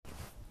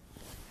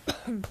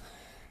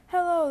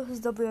Hello, this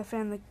is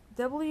WFAN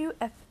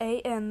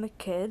the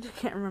Kid.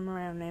 Can't remember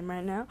my own name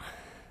right now.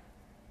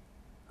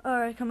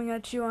 Alright, coming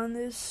at you on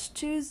this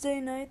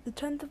Tuesday night, the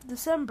 10th of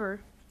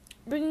December,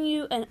 bringing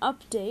you an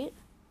update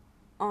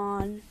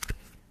on...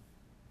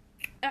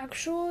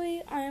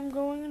 Actually, I am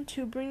going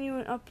to bring you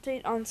an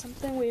update on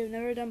something we have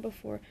never done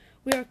before.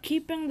 We are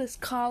keeping this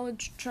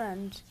college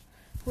trend.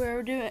 We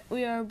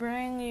are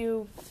bringing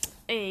you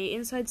a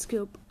inside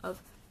scoop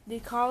of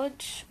the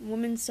college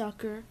women's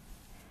soccer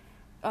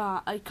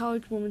a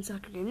college women's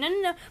soccer game.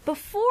 No.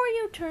 Before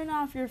you turn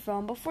off your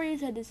phone, before you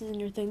said this isn't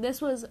your thing,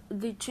 this was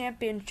the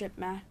championship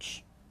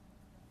match.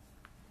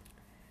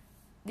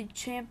 The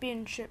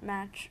championship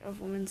match of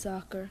women's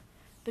soccer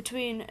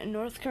between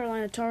North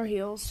Carolina Tar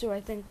Heels, who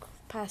I think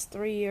past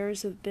 3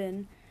 years have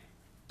been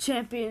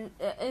champion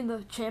in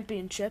the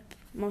championship,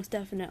 most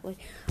definitely,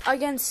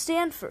 against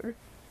Stanford.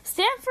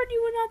 Stanford,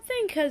 you would not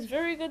think, has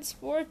very good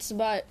sports,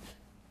 but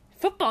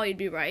football, you'd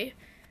be right.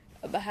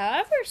 But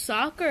however,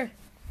 soccer,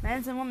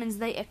 men's and women's,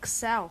 they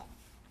excel.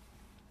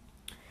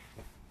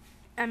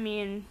 I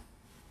mean,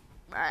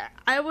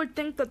 I would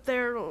think that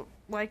they're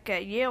like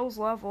at Yale's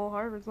level,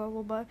 Harvard's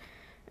level, but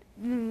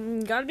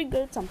gotta be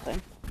good at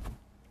something.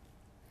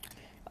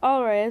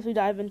 Alright, as we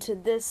dive into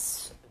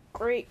this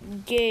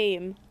great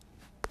game.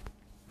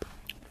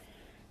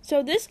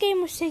 So this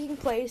game was taking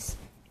place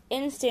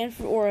in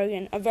Stanford,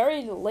 Oregon, a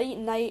very late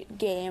night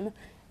game.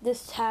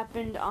 This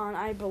happened on,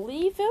 I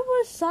believe it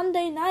was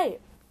Sunday night.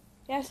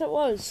 Yes, it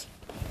was.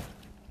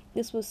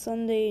 This was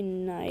Sunday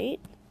night.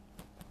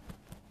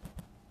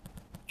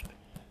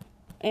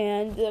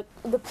 And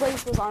the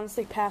place was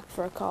honestly packed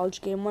for a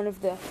college game. One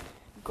of the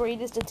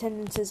greatest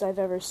attendances I've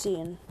ever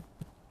seen.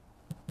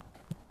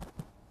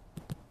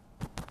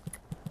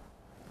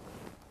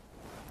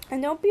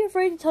 And don't be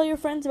afraid to tell your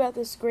friends about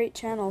this great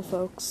channel,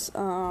 folks.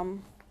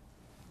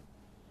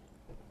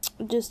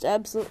 Just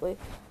absolutely.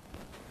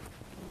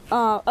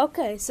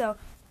 Okay, so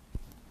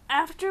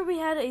after we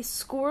had a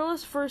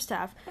scoreless first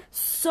half,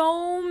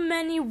 so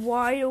many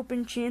wide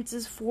open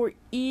chances for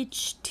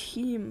each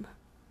team.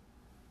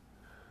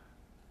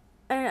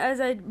 And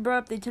as I brought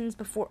up the attendance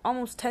before,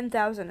 almost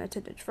 10,000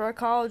 attendance for a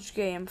college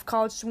game,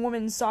 college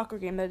women's soccer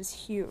game. That is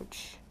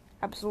huge.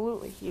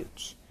 Absolutely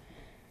huge.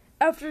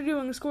 After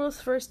doing a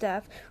scoreless first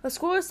half, a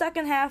scoreless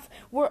second half,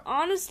 where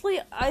honestly,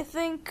 I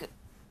think,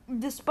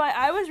 despite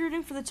I was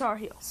rooting for the Tar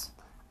Heels,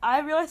 I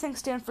really think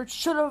Stanford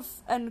should have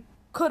and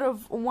could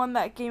have won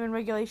that game in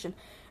regulation.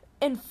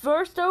 In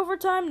first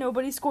overtime,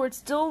 nobody scored,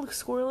 still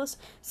scoreless.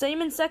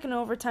 Same in second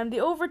overtime. The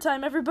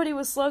overtime, everybody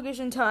was sluggish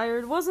and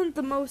tired. Wasn't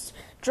the most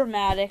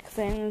dramatic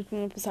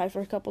thing, aside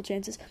for a couple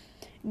chances.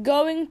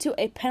 Going to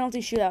a penalty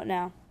shootout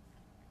now.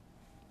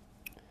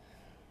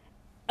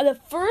 The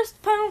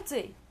first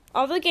penalty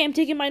of the game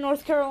taken by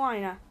North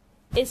Carolina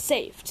is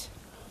saved.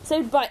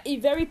 Saved by a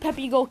very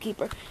peppy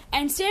goalkeeper.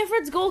 And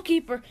Stanford's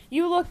goalkeeper,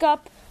 you look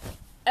up,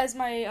 as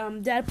my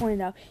dad pointed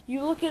out,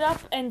 you look it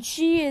up, and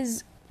she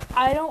is,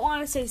 I don't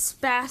want to say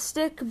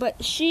spastic,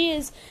 but she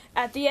is,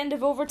 at the end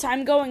of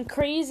overtime, going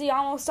crazy,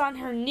 almost on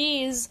her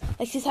knees,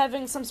 like she's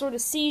having some sort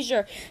of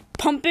seizure,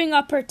 pumping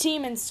up her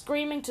team and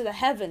screaming to the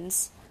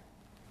heavens.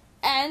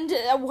 And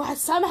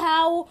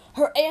somehow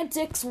her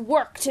antics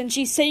worked, and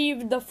she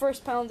saved the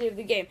first penalty of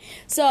the game.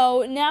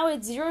 So now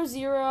it's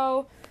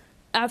 0-0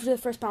 after the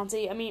first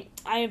penalty. I mean,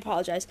 I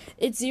apologize.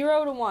 It's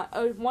 0-1,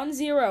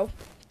 1-0.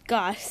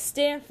 Gosh,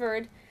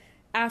 Stanford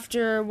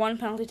after one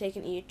penalty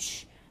taken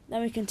each.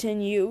 Then we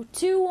continue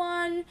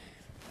 2-1,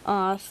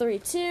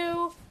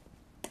 3-2,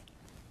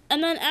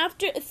 and then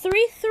after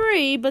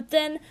 3-3, but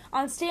then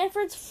on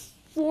Stanford's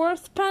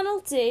fourth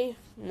penalty,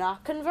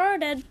 not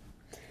converted.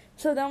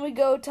 So then we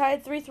go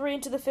tied 3-3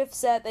 into the fifth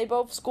set. They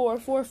both score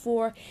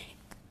 4-4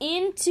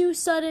 into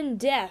sudden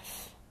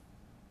death.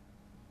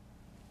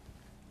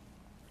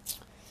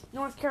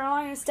 North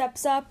Carolina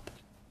steps up.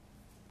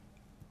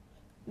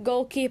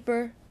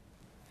 Goalkeeper.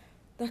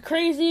 The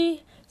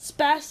crazy,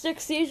 spastic,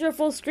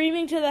 seizureful,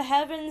 screaming to the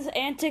heavens,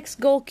 antics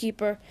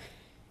goalkeeper.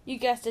 You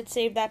guessed it,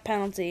 saved that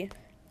penalty.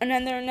 And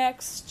then their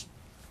next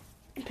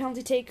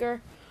penalty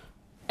taker,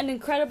 an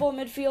incredible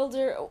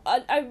midfielder.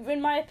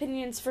 In my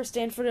opinion, for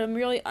Stanford, a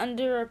really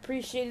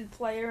underappreciated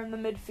player in the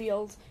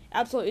midfield.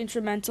 Absolutely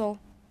instrumental.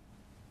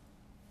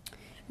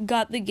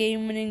 Got the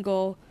game-winning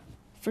goal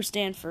for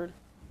Stanford.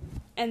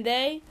 And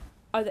they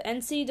are the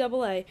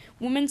NCAA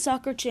Women's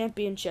Soccer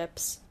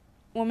Championships.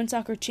 Women's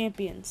Soccer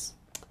Champions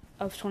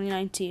of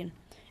 2019.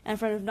 In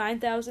front of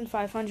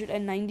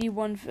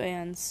 9,591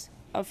 fans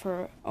of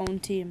her own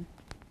team.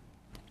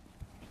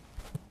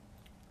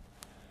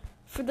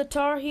 For the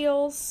Tar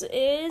Heels,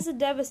 it is a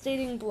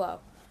devastating blow.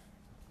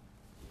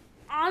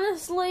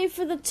 Honestly,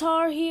 for the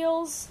Tar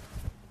Heels,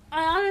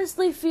 I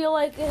honestly feel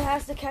like it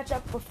has to catch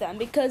up with them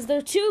because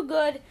they're too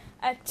good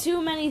at too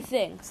many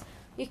things.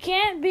 You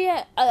can't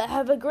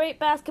have a great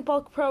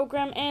basketball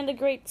program and a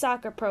great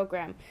soccer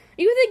program.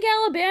 You think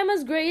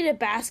Alabama's great at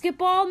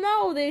basketball?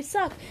 No, they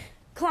suck.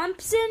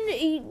 Clemson,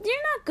 they're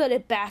not good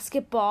at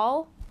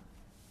basketball.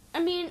 I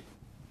mean,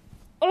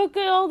 look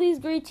at all these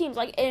great teams.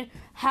 Like,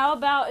 How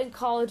about in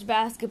college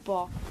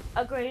basketball?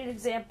 A great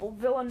example,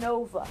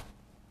 Villanova.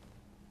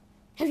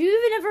 Have you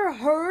even ever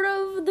heard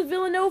of the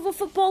Villanova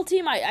football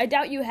team? I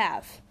doubt you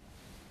have.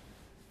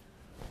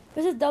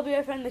 This is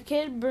WFN the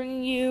Kid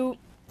bringing you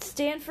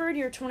Stanford,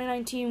 your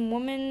 2019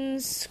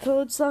 Women's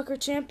College Soccer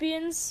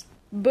Champions.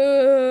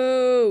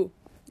 Boo!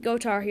 Go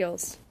Tar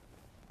Heels.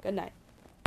 Good night.